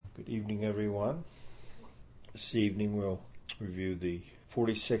Evening, everyone. This evening we'll review the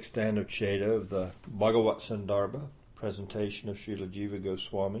 46th Anucheta of the Bhagavat Sandarbha, presentation of Srila Jiva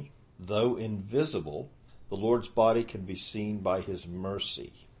Goswami. Though invisible, the Lord's body can be seen by His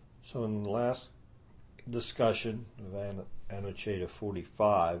mercy. So in the last discussion of Anucheta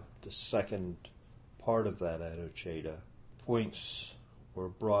 45, the second part of that Anucheta, points were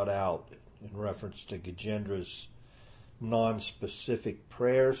brought out in reference to Gajendra's non-specific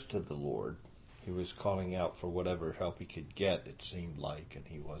prayers to the Lord. He was calling out for whatever help he could get, it seemed like, and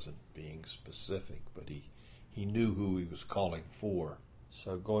he wasn't being specific, but he knew who he was calling for.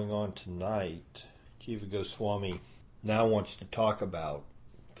 So going on tonight, Jiva Goswami now wants to talk about,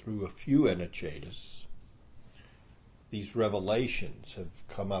 through a few Anuchetas, these revelations have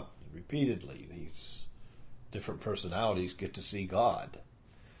come up repeatedly. These different personalities get to see God.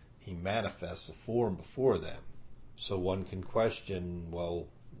 He manifests a form before them. So one can question, well,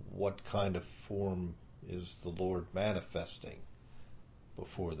 what kind of form is the Lord manifesting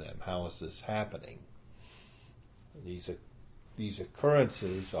before them? How is this happening? These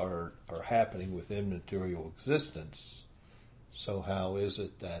occurrences are happening within material existence. So how is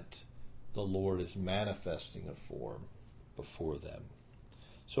it that the Lord is manifesting a form before them?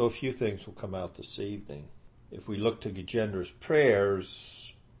 So a few things will come out this evening. If we look to Gajendra's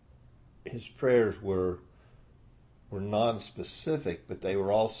prayers, his prayers were non-specific, but they were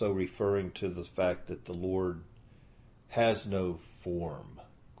also referring to the fact that the Lord has no form,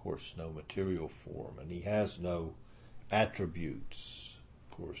 of course no material form, and He has no attributes,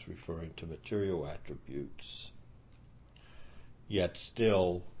 of course referring to material attributes. Yet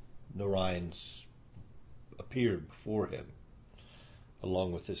still Narayan's appeared before him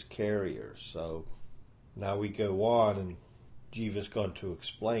along with his carriers. So now we go on, and Jiva's going to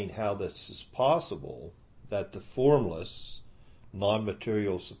explain how this is possible, that the formless,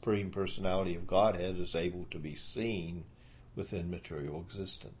 non-material Supreme Personality of Godhead is able to be seen within material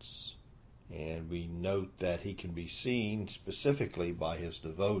existence. And we note that He can be seen specifically by His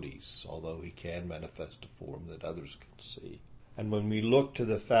devotees, although He can manifest a form that others can see. And when we look to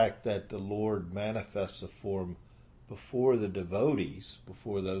the fact that the Lord manifests a form before the devotees,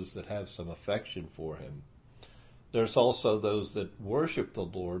 before those that have some affection for Him, there's also those that worship the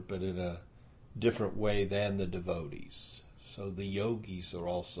Lord, but in a different way than the devotees. So the yogis are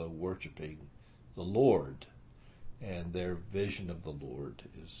also worshiping the Lord, and their vision of the Lord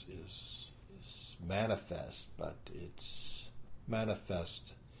is manifest, but it's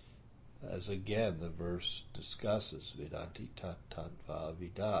manifest as, again, the verse discusses, Vedanti tat tattva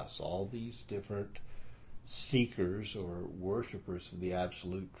vidas. All these different seekers or worshippers of the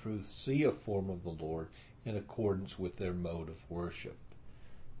absolute truth see a form of the Lord in accordance with their mode of worship.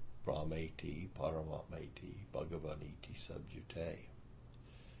 Brahmeti, Paramatmeti, Bhagavaniti, Subjute.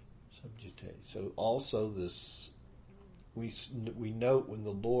 So also this, we note when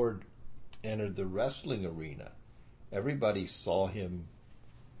the Lord entered the wrestling arena, everybody saw Him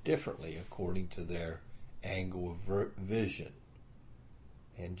differently according to their angle of vision.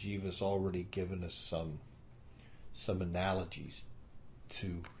 And Jiva's already given us some analogies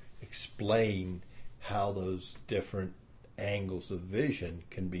to explain how those different angles of vision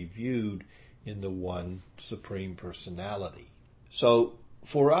can be viewed in the one Supreme Personality. So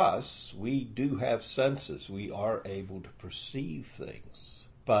for us, we do have senses. We are able to perceive things.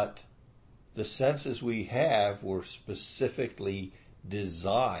 But the senses we have were specifically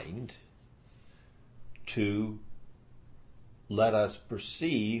designed to let us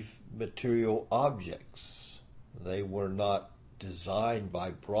perceive material objects. They were not designed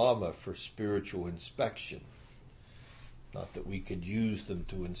by Brahma for spiritual inspection. Not that we could use them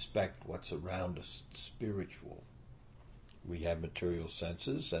to inspect what's around us spiritual. We have material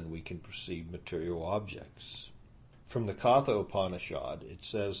senses and we can perceive material objects. From the Katha Upanishad, it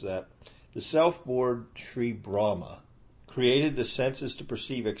says that the self-born Sri Brahma created the senses to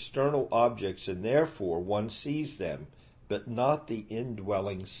perceive external objects, and therefore one sees them, but not the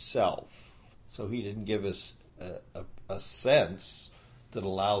indwelling self. So He didn't give us a sense that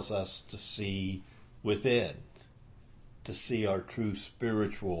allows us to see within, to see our true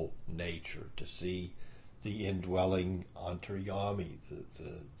spiritual nature, to see the indwelling Antaryami,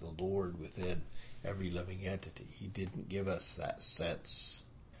 the Lord within every living entity. He didn't give us that sense.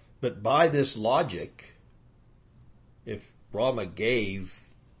 But by this logic, if Brahma gave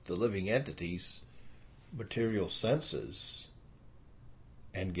the living entities material senses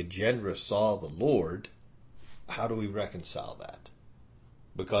and Gajendra saw the Lord, how do we reconcile that?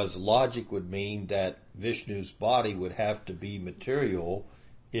 Because logic would mean that Vishnu's body would have to be material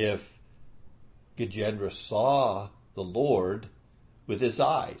if Gajendra saw the Lord with his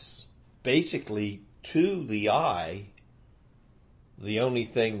eyes. Basically, to the eye, the only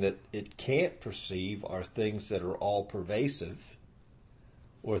thing that it can't perceive are things that are all pervasive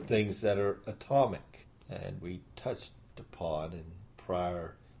or things that are atomic. And we touched upon in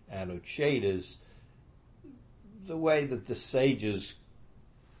prior Anochetas the way that the sages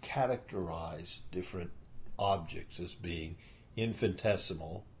characterized different objects as being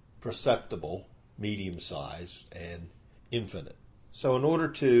infinitesimal, perceptible, medium-sized, and infinite. So in order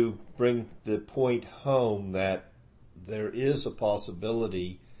to bring the point home that there is a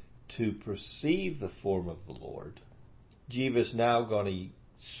possibility to perceive the form of the Lord, Jiva is now going to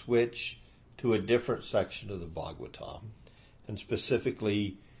switch to a different section of the Bhagavatam, and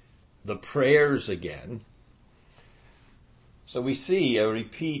specifically the prayers again. So we see a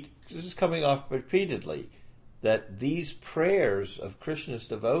repeat, this is coming off repeatedly, that these prayers of Krishna's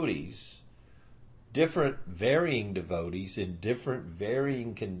devotees, different varying devotees in different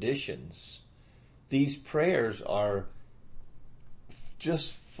varying conditions, these prayers are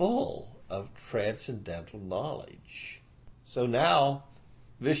just full of transcendental knowledge. So now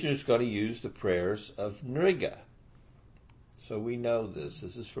Vishnu is going to use the prayers of Nriga. So we know this.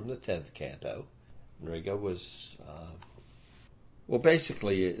 This is from the 10th canto. Nriga was,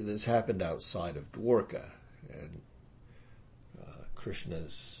 basically this happened outside of Dwarka, and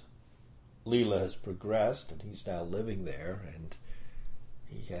Krishna's Leela has progressed, and he's now living there, and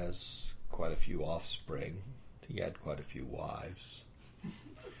he has quite a few offspring. He had quite a few wives.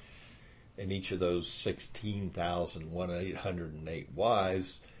 And each of those 16,808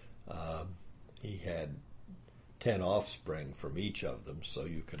 wives, he had 10 offspring from each of them, so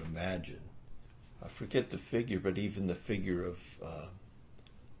you can imagine. I forget the figure, but even the figure of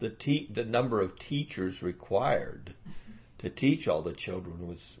the number of teachers required to teach all the children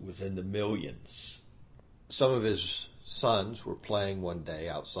was in the millions. Some of his sons were playing one day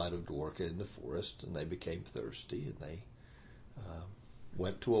outside of Dwarka in the forest, and they became thirsty, and they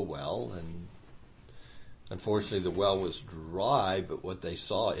went to a well, and unfortunately the well was dry, but what they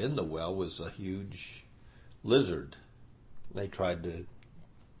saw in the well was a huge lizard. They tried to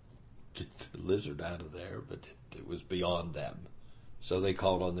get the lizard out of there, but it was beyond them. So they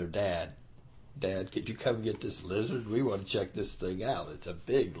called on their dad. Dad, could you come get this lizard? We want to check this thing out. It's a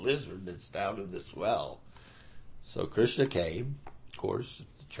big lizard that's down in this well. So Krishna came. Of course,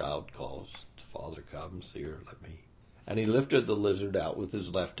 the child calls. The father comes, here, let me. And he lifted the lizard out with his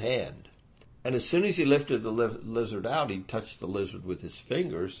left hand. And as soon as he lifted the lizard out, he touched the lizard with his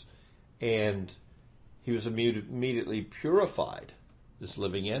fingers, and he was immediately purified, this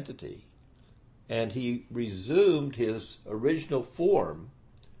living entity. And he resumed his original form,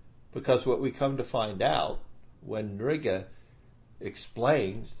 because what we come to find out, when Nriga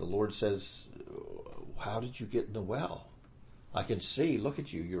explains, the Lord says, how did you get in the well? I can see, look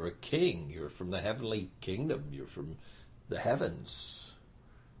at you, you're a king, you're from the heavenly kingdom, you're from the heavens.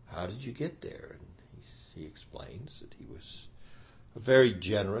 How did you get there? And he explains that he was very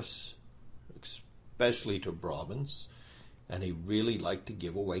generous, especially to Brahmins, and he really liked to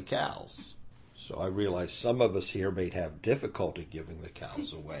give away cows. So I realize some of us here may have difficulty giving the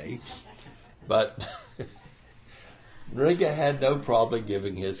cows away, but Nriga had no problem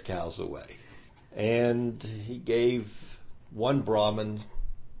giving his cows away. And he gave one Brahmin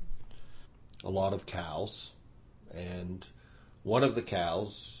a lot of cows, and one of the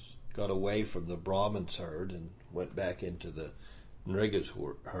cows got away from the Brahmin's herd and went back into the Nriga's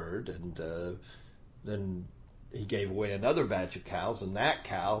herd, and then he gave away another batch of cows, and that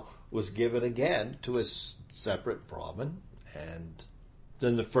cow was given again to a separate Brahmin. And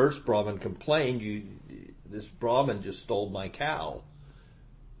then the first Brahmin complained, this Brahmin just stole my cow.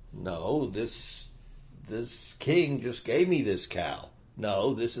 No, this king just gave me this cow.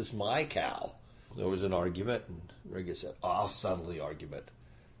 No, this is my cow. There was an argument, and Nriga said, I'll settle the argument.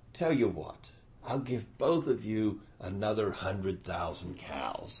 Tell you what, I'll give both of you another 100,000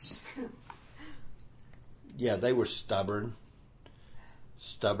 cows. Yeah, they were stubborn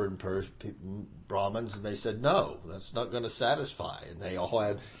Brahmins, and they said, no, that's not going to satisfy. And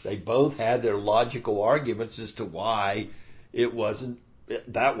they both had their logical arguments as to why that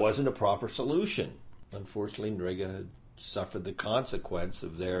wasn't a proper solution. Unfortunately, Nriga had suffered the consequence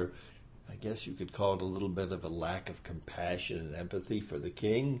of their, I guess you could call it a little bit of a lack of compassion and empathy for the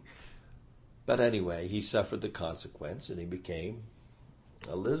king. But anyway, he suffered the consequence, and he became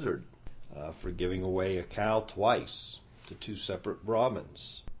a lizard for giving away a cow twice to two separate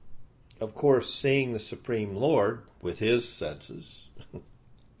Brahmins. Of course, seeing the Supreme Lord with his senses,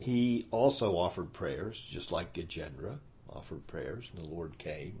 he also offered prayers, just like Gajendra offered prayers, and the Lord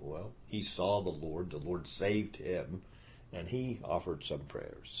came. Well, he saw the Lord saved him, and he offered some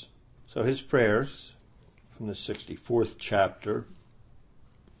prayers. So his prayers from the 64th chapter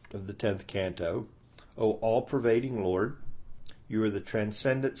of the 10th canto. O all-pervading Lord, you are the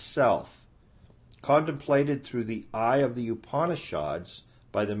transcendent self, contemplated through the eye of the Upanishads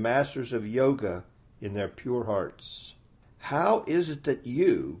by the masters of yoga in their pure hearts. How is it that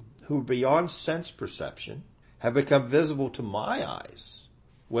you, who are beyond sense perception, have become visible to my eyes,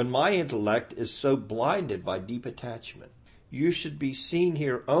 when my intellect is so blinded by deep attachment? You should be seen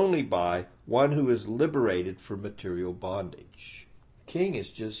here only by one who is liberated from material bondage. King is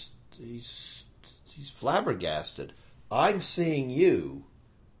just, he's flabbergasted. I'm seeing you.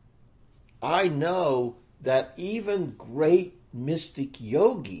 I know that even great mystic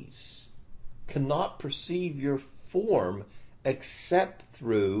yogis cannot perceive your form except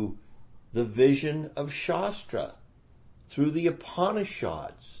through the vision of Shastra, through the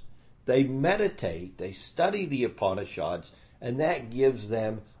Upanishads. They meditate, they study the Upanishads, and that gives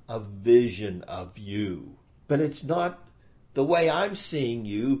them a vision of you. But it's not the way I'm seeing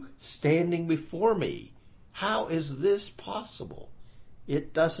you standing before me. How is this possible?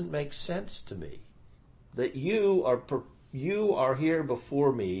 It doesn't make sense to me that you are here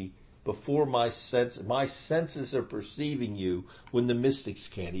before me, before my senses are perceiving you, when the mystics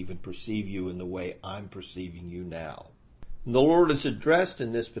can't even perceive you in the way I'm perceiving you now. And the Lord is addressed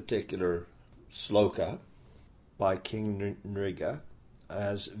in this particular sloka by King Nriga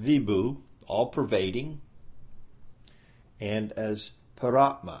as Vibhu, all-pervading, and as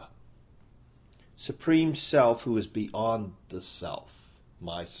Paratma, Supreme Self who is beyond the self,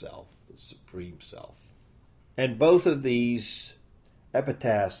 myself, the Supreme Self. And both of these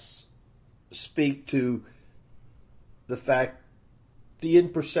epitaphs speak to the fact, the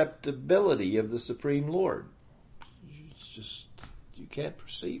imperceptibility of the Supreme Lord. It's just, you can't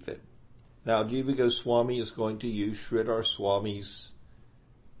perceive it. Now, Jiva Goswami is going to use Sridhar Swami's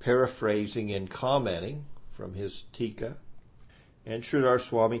paraphrasing and commenting from his Tika. And Sridhar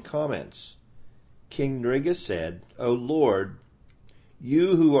Swami comments, King Nriga said, O Lord,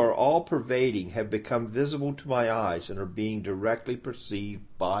 you who are all-pervading have become visible to my eyes and are being directly perceived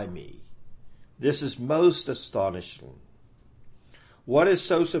by me. This is most astonishing. What is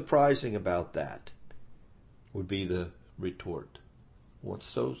so surprising about that? Would be the retort. What's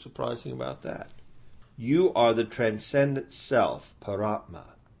so surprising about that? You are the transcendent self, Paratma.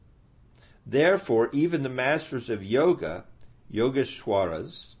 Therefore, even the masters of yoga,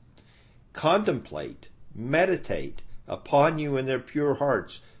 Yogeshwaras, contemplate, meditate upon you in their pure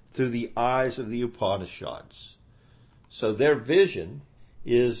hearts through the eyes of the Upanishads. So their vision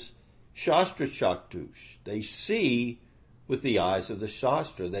is Shastra Chaktush. They see with the eyes of the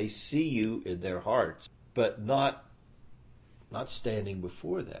Shastra. They see you in their hearts, but not standing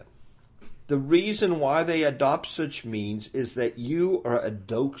before them. The reason why they adopt such means is that you are a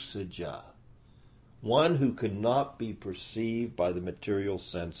doksaja, one who cannot be perceived by the material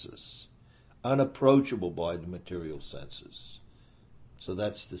senses, unapproachable by the material senses. So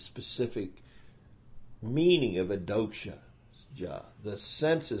that's the specific meaning of a doksha. The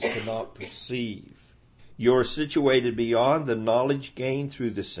senses cannot perceive. You're situated beyond the knowledge gained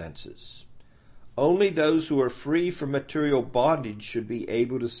through the senses. Only those who are free from material bondage should be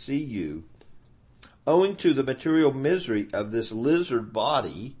able to see you. Owing to the material misery of this lizard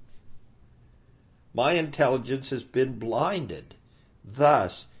body, my intelligence has been blinded.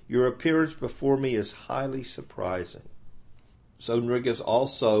 Thus, your appearance before me is highly surprising. So Nriga is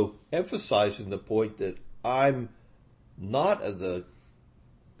also emphasizing the point that I'm not at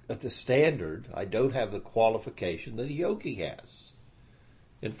the standard. I don't have the qualification that a yogi has.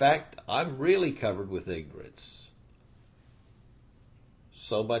 In fact, I'm really covered with ignorance.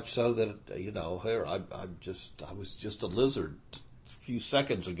 So much so that, here I was just a lizard a few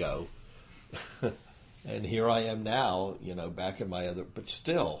seconds ago. And here I am now, back in my other, but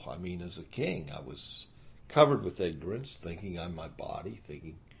still, as a king, I was covered with ignorance, thinking I'm my body,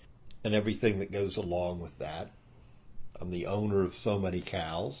 and everything that goes along with that. I'm the owner of so many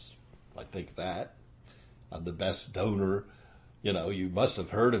cows. I think that. I'm the best donor. You must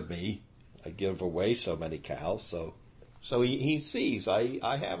have heard of me. I give away so many cows. So he sees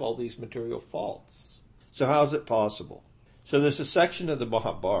I have all these material faults. So how is it possible? So there's a section of the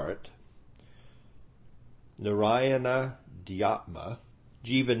Mahabharata, Narayana Dhyatma.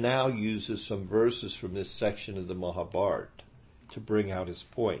 Jiva now uses some verses from this section of the Mahabharata to bring out his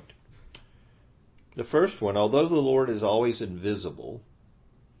point. The first one, although the Lord is always invisible,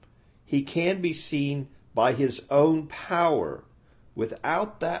 he can be seen by his own power.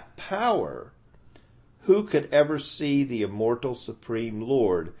 Without that power, who could ever see the immortal Supreme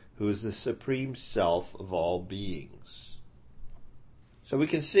Lord, who is the Supreme Self of all beings? So we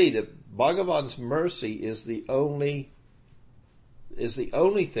can see that Bhagavan's mercy is the only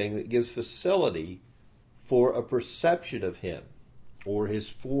thing that gives facility for a perception of him or his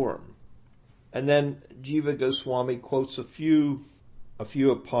form. And then Jiva Goswami quotes a few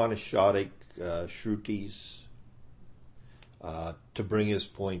Upanishadic Shrutis to bring his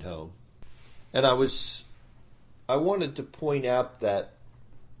point home. And I wanted to point out that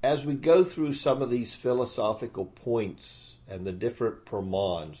as we go through some of these philosophical points and the different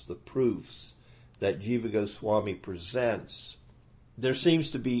pramans, the proofs that Jiva Goswami presents, there seems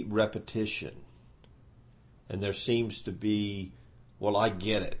to be repetition. And there seems to be, well, I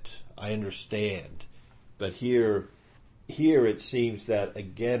get it, I understand. But here it seems that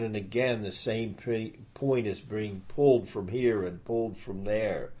again and again the same point is being pulled from here and pulled from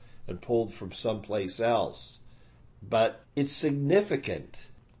there and pulled from someplace else. But it's significant.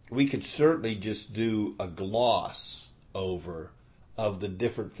 We could certainly just do a gloss over of the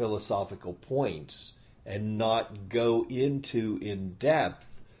different philosophical points and not go into in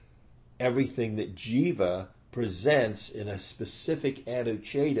depth everything that Jiva presents in a specific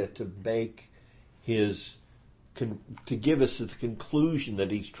Anucheta to make to give us the conclusion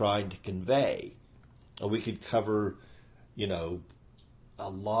that he's trying to convey. And we could cover, a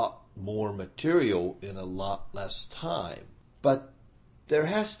lot more material in a lot less time. But there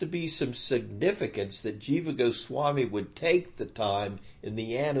has to be some significance that Jiva Goswami would take the time in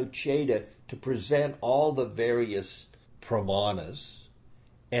the Anucheta to present all the various pramanas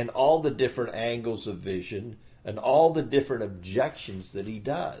and all the different angles of vision and all the different objections that he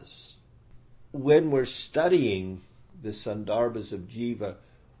does. When we're studying the Sandarbhas of Jiva,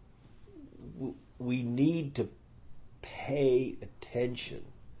 we need to pay attention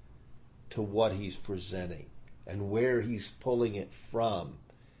to what he's presenting and where he's pulling it from,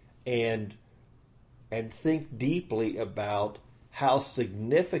 and think deeply about how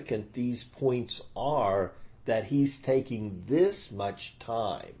significant these points are, that he's taking this much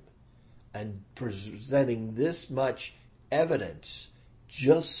time and presenting this much evidence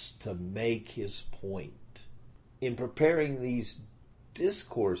just to make his point. In preparing these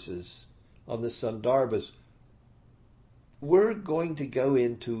discourses on the Sandarbhas, we're going to go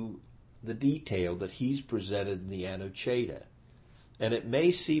into the detail that he's presented in the Anucheta. And it may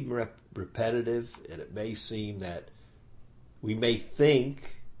seem repetitive, and it may seem that we may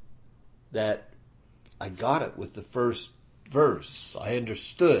think that I got it with the first verse. I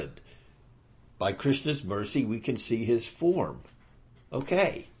understood. By Krishna's mercy, we can see his form.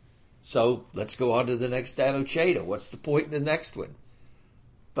 Okay, so let's go on to the next Anucheta. What's the point in the next one?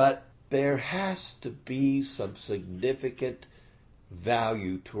 But there has to be some significant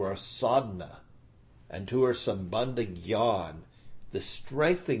value to our sadhana and to our Sambandha Gyan, the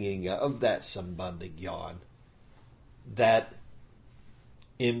strengthening of that Sambandha Gyan that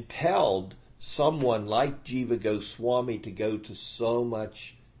impelled someone like Jiva Goswami to go to so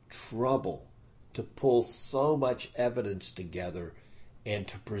much trouble, to pull so much evidence together and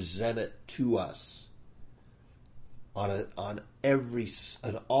to present it to us on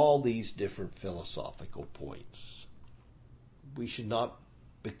all these different philosophical points. We should not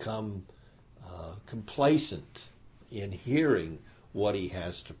become complacent in hearing what he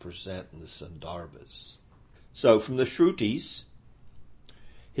has to present in the Sandarbhas. So from the Shrutis,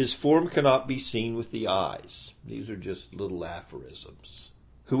 his form cannot be seen with the eyes. These are just little aphorisms.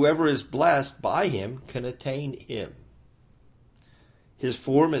 Whoever is blessed by him can attain him. His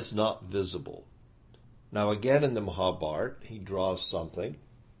form is not visible. Now again in the Mahabharata, he draws something.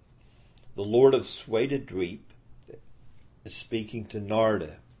 The Lord of Svetadweep is speaking to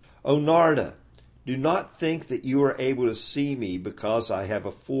Narada. O Narada, do not think that you are able to see me because I have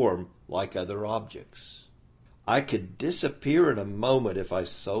a form like other objects. I could disappear in a moment if I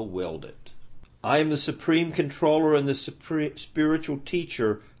so willed it. I am the supreme controller and the spiritual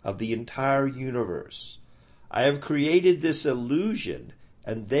teacher of the entire universe. I have created this illusion,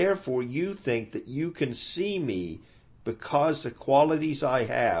 and therefore you think that you can see me because the qualities I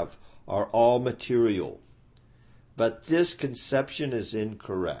have are all material. But this conception is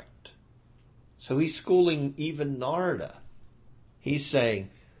incorrect. So he's schooling even Narada. He's saying,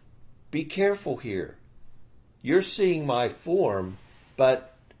 be careful here. You're seeing my form,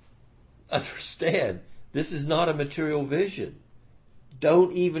 but understand, this is not a material vision.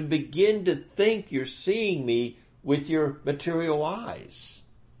 Don't even begin to think you're seeing me with your material eyes.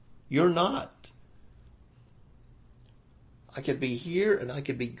 You're not. I could be here and I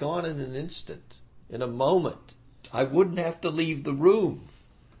could be gone in an instant, in a moment. I wouldn't have to leave the room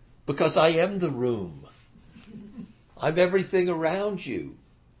because I am the room. I'm everything around you.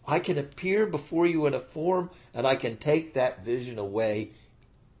 I can appear before you in a form and I can take that vision away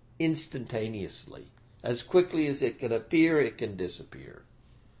instantaneously. As quickly as it can appear, it can disappear.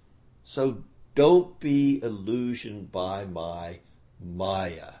 So don't be illusioned by my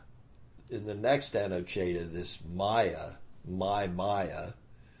Maya. In the next Anocheta, this Maya, my Maya,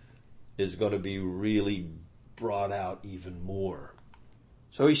 is going to be really brought out even more.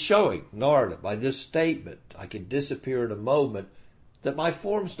 So he's showing Narada by this statement, I can disappear in a moment, that my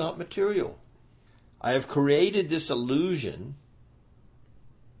form's not material. I have created this illusion.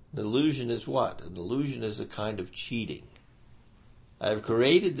 An illusion is what? An illusion is a kind of cheating. I have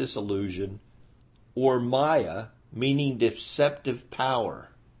created this illusion, or Maya, meaning deceptive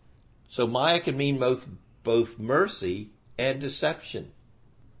power. So Maya can mean both mercy and deception.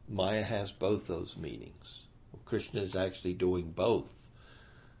 Maya has both those meanings. Well, Krishna is actually doing both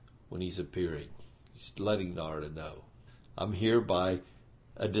when he's appearing. He's letting Narada know, I'm here by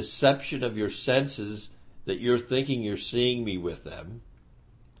a deception of your senses that you're thinking you're seeing me with them,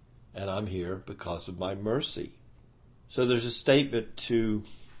 and I'm here because of my mercy. So there's a statement to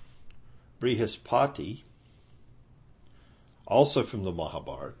Brihaspati, also from the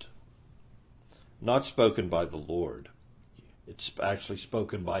Mahabharata, not spoken by the Lord. It's actually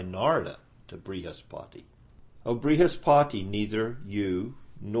spoken by Narada to Brihaspati. O Brihaspati, neither you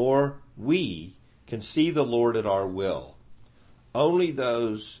nor we can see the Lord at our will. Only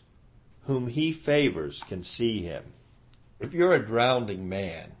those whom he favors can see him. If you're a drowning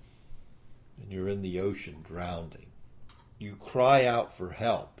man and you're in the ocean drowning, you cry out for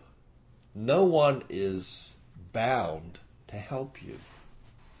help. No one is bound to help you.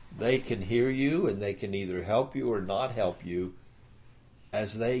 They can hear you, and they can either help you or not help you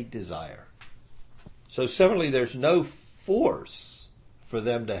as they desire. So similarly, there's no force for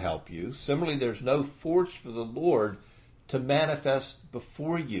them to help you. Similarly, there's no force for the Lord to manifest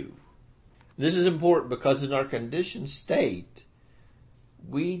before you. This is important because in our conditioned state,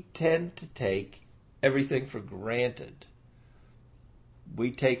 we tend to take everything for granted.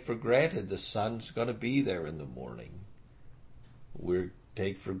 We take for granted the sun's going to be there in the morning. We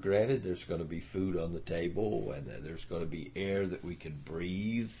take for granted there's going to be food on the table, and that there's going to be air that we can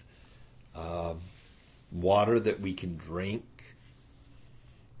breathe, water that we can drink.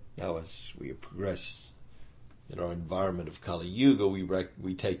 Now, as we progress in our environment of Kali Yuga,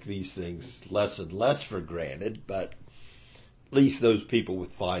 we take these things less and less for granted, but at least those people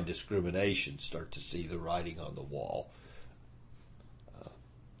with fine discrimination start to see the writing on the wall.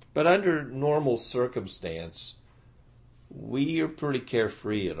 But under normal circumstance, we are pretty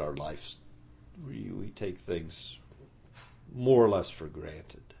carefree in our lives. We take things more or less for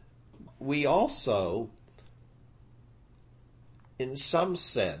granted. We also, in some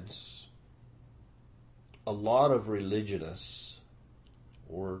sense, a lot of religionists,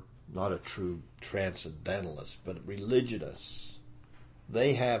 or not a true transcendentalist, but religionists,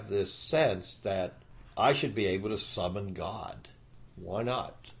 they have this sense that I should be able to summon God. Why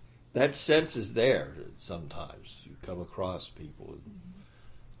not? That sense is there sometimes. You come across people,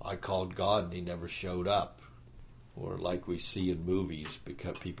 I called God and he never showed up. Or like we see in movies,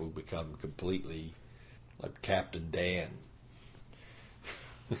 people become completely like Captain Dan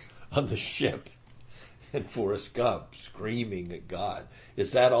on the ship and Forrest Gump screaming at God.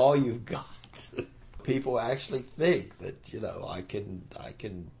 Is that all you've got? People actually think that,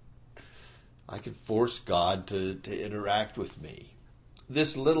 I can force God to interact with me.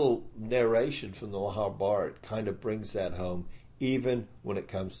 This little narration from the Mahabharata kind of brings that home, even when it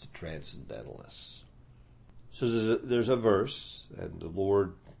comes to transcendentalists. So there's a verse, and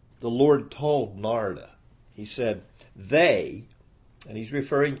the Lord told Narada, he said, they, and he's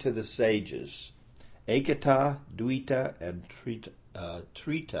referring to the sages, Ekata, Dvita, and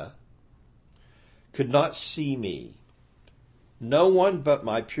Trita, could not see me. No one but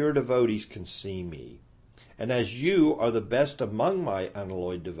my pure devotees can see me. And as you are the best among my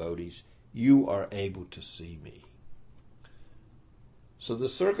unalloyed devotees, you are able to see me. So the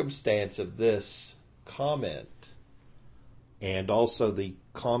circumstance of this comment, and also the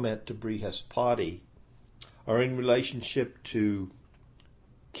comment to Brihaspati, are in relationship to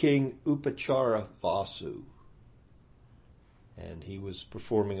King Upachara Vasu. And he was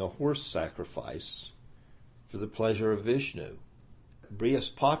performing a horse sacrifice for the pleasure of Vishnu.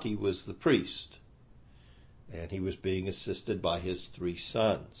 Brihaspati was the priest, and he was being assisted by his 3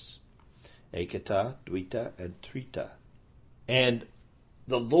 sons, Ekata, Dvita, and Trita. And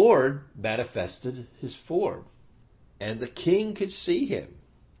the Lord manifested his form, and the king could see him,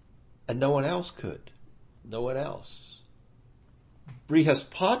 and no one else could. No one else.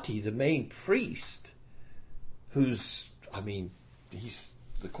 Brihaspati, the main priest, he's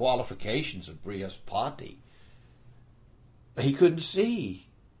the qualifications of Brihaspati. He couldn't see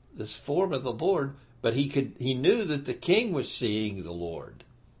this form of the Lord, but he knew that the king was seeing the Lord.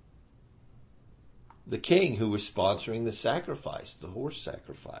 The king who was sponsoring the sacrifice, the horse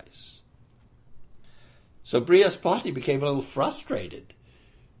sacrifice. So Brihaspati became a little frustrated.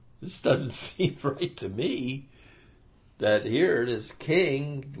 This doesn't seem right to me, that here this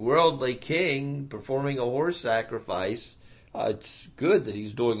king, worldly king, performing a horse sacrifice. It's good that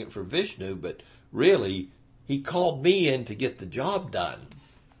he's doing it for Vishnu, but really, he called me in to get the job done.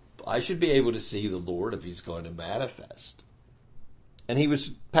 I should be able to see the Lord if he's going to manifest. And he was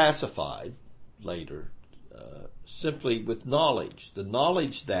pacified later, simply with knowledge. The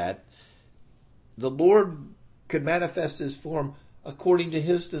knowledge that the Lord could manifest his form according to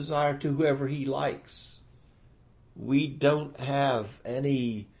his desire to whoever he likes. We don't have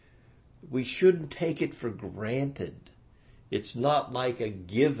any, we shouldn't take it for granted. It's not like a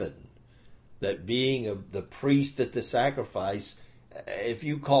given that being the priest at the sacrifice, if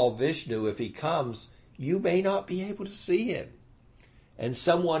you call Vishnu, if he comes, you may not be able to see him. And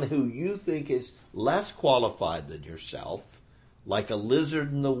someone who you think is less qualified than yourself, like a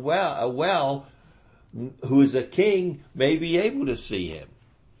lizard in a well, who is a king, may be able to see him.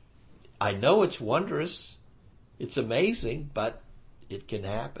 I know it's wondrous, it's amazing, but it can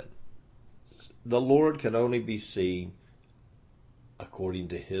happen. The Lord can only be seen according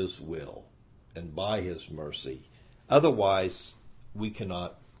to his will and by his mercy. Otherwise, we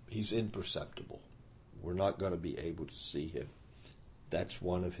cannot, he's imperceptible. We're not going to be able to see him. That's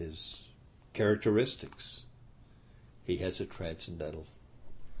one of his characteristics. He has a transcendental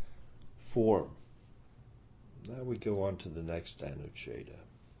form. Now we go on to the next Anucheta.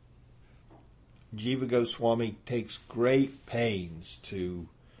 Jiva Goswami takes great pains to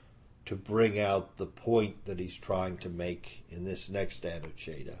bring out the point that he's trying to make in this next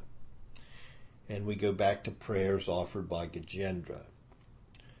Anucheta. And we go back to prayers offered by Gajendra.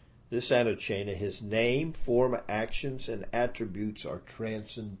 This Anucheta, his name, form, actions, and attributes are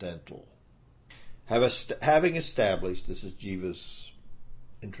transcendental. Having established, this is Jiva's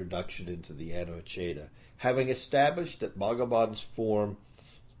introduction into the Anucheta, having established that Bhagavan's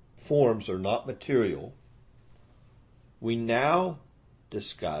forms are not material, we now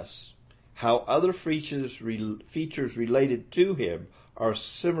discuss how other features related to him are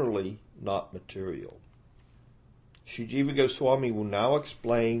similarly not material. Sri Jiva Goswami will now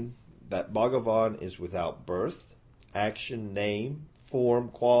explain that Bhagavan is without birth, action, name, form,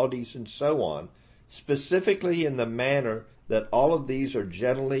 qualities, and so on, specifically in the manner that all of these are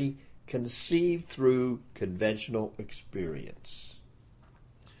generally conceived through conventional experience,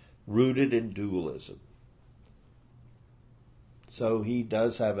 rooted in dualism. So he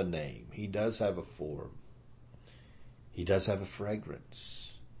does have a name, he does have a form, he does have a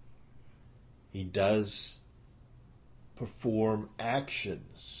fragrance, he does perform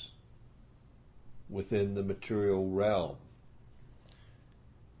actions within the material realm.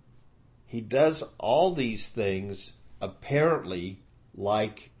 He does all these things apparently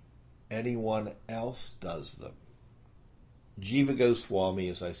like anyone else does them. Jiva Goswami,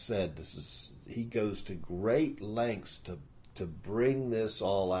 as I said, he goes to great lengths to bring this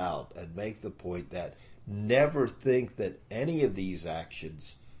all out and make the point that never think that any of these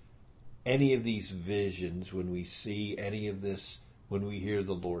actions, any of these visions, when we see any of this, when we hear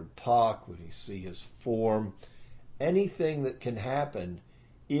the Lord talk, when we see his form, anything that can happen,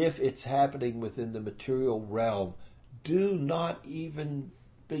 if it's happening within the material realm, do not even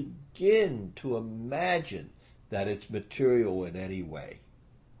begin to imagine that it's material in any way.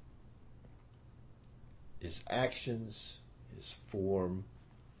 His actions, his form,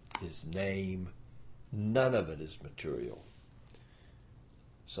 his name, none of it is material.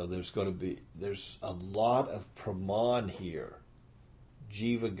 So there's a lot of praman here.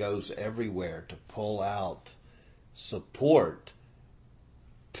 Jiva goes everywhere to pull out support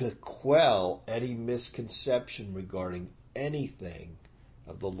to quell any misconception regarding anything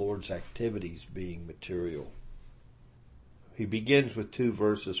of the Lord's activities being material. He begins with 2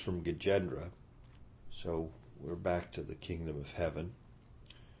 verses from Gajendra. So we're back to the kingdom of heaven.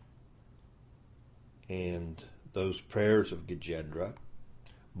 And those prayers of Gajendra.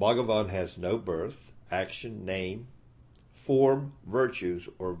 Bhagavan has no birth, action, name, form, virtues,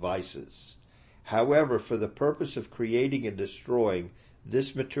 or vices. However, for the purpose of creating and destroying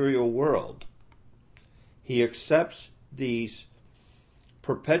this material world, he accepts these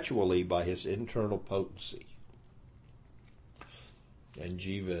perpetually by his internal potency. And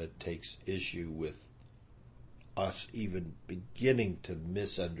Jiva takes issue with us even beginning to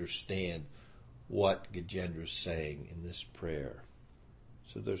misunderstand what Gajendra is saying in this prayer.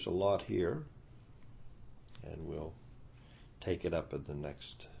 So there's a lot here, and we'll take it up in the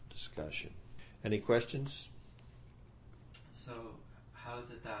next discussion. Any questions? So, how is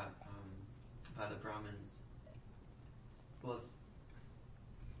it that by the Brahmins? Well, it's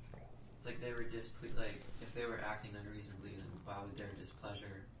like they were displeased. Like if they were acting unreasonably, then why would their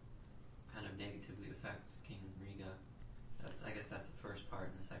displeasure kind of negatively affect King Riga? I guess that's the first part,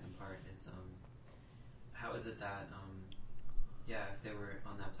 and the second part is how is it that if they were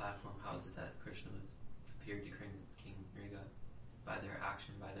on that platform, how is it that Krishna appeared to King Riga by their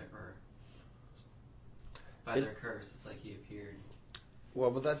action, by their curse? It's like he appeared.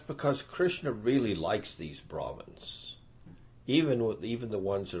 Well, but that's because Krishna really likes these Brahmins, even the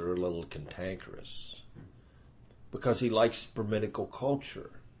ones that are a little cantankerous, because he likes Brahminical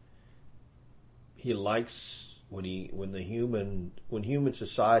culture. He likes when human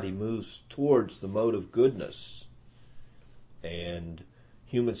society moves towards the mode of goodness, and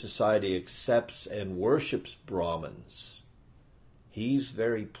human society accepts and worships Brahmins. He's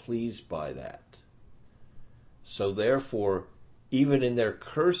very pleased by that. So therefore, even in their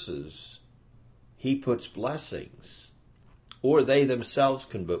curses, he puts blessings, or they themselves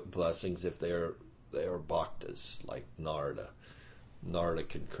can put blessings if they are bhaktas, like Narada. Narada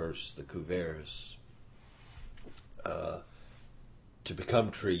can curse the Kuveras to become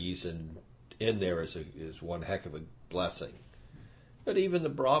trees, and in there is one heck of a blessing. But even the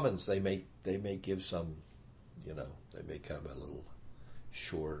Brahmins, they may give some, they may come a little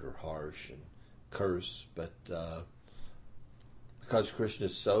short or harsh and curse, but because Krishna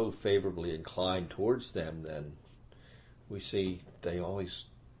is so favorably inclined towards them, then we see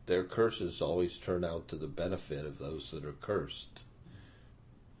their curses always turn out to the benefit of those that are cursed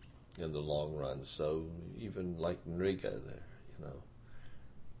in the long run. So even like Nriga there,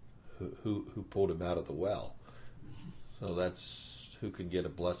 who pulled him out of the well. So that's who can get a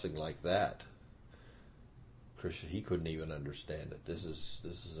blessing like that. Krishna, he couldn't even understand it. This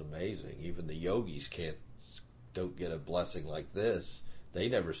is amazing. Even the yogis don't get a blessing like this. They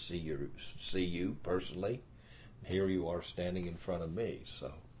never see you personally. Here you are standing in front of me.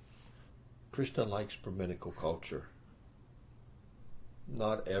 So Krishna likes Brahminical culture.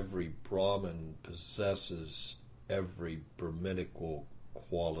 Not every Brahmin possesses every Brahminical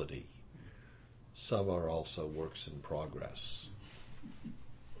quality. Some are also works in progress.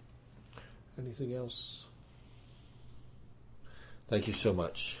 Anything else? Thank you so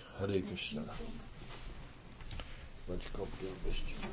much. Hare Krishna.